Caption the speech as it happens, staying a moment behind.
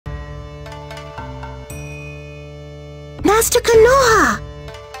Master Konoha!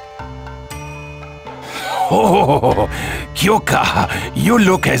 Oh, Kyoka, you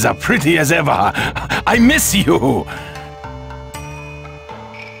look as pretty as ever. I miss you.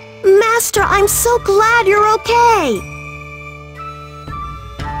 Master, I'm so glad you're okay.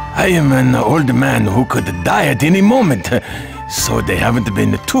 I am an old man who could die at any moment, so they haven't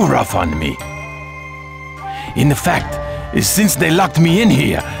been too rough on me. In fact, since they locked me in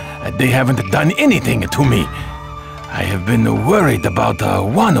here, they haven't done anything to me. I have been worried about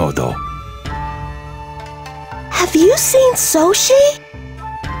Wano, though. Have you seen Soshi?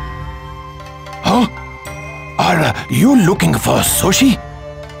 Huh? Are you looking for Soshi?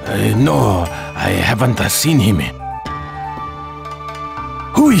 No, I haven't seen him.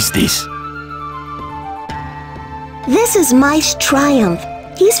 Who is this? This is Mice Triumph.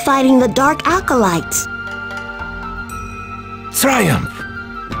 He's fighting the Dark Acolytes. Triumph!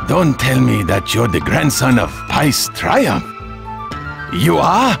 Don't tell me that you're the grandson of Mice Triumph. You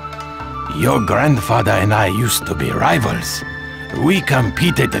are? Your grandfather and I used to be rivals. We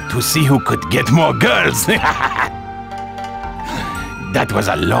competed to see who could get more girls. That was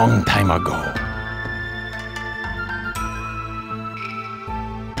a long time ago.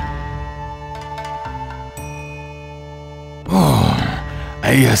 Oh,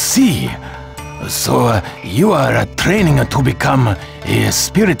 I see. So you are training to become a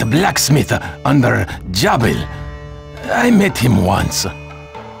spirit blacksmith under Jabel. I met him once.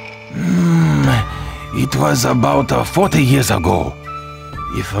 It was about 40 years ago.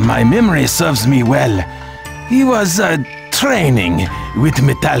 If my memory serves me well, he was training with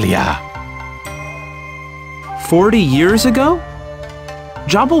Metalia. 40 years ago?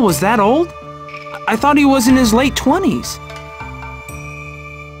 Jabal was that old? I thought he was in his late 20s.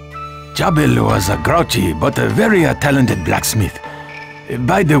 Jabal was a grouchy but a very talented blacksmith.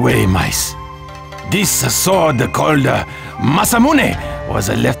 By the way, Mice, this sword called Masamune was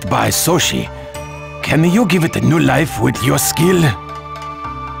left by Soshi. Can you give it a new life with your skill?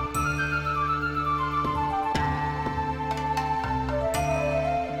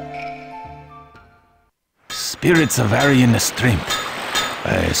 Spirits vary in strength.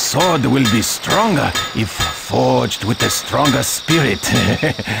 A sword will be stronger if forged with a stronger spirit.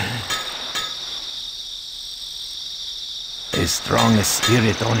 A strong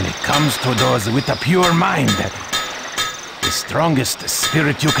spirit only comes to those with a pure mind. The strongest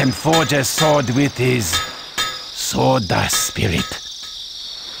spirit you can forge a sword with is Soda Spirit.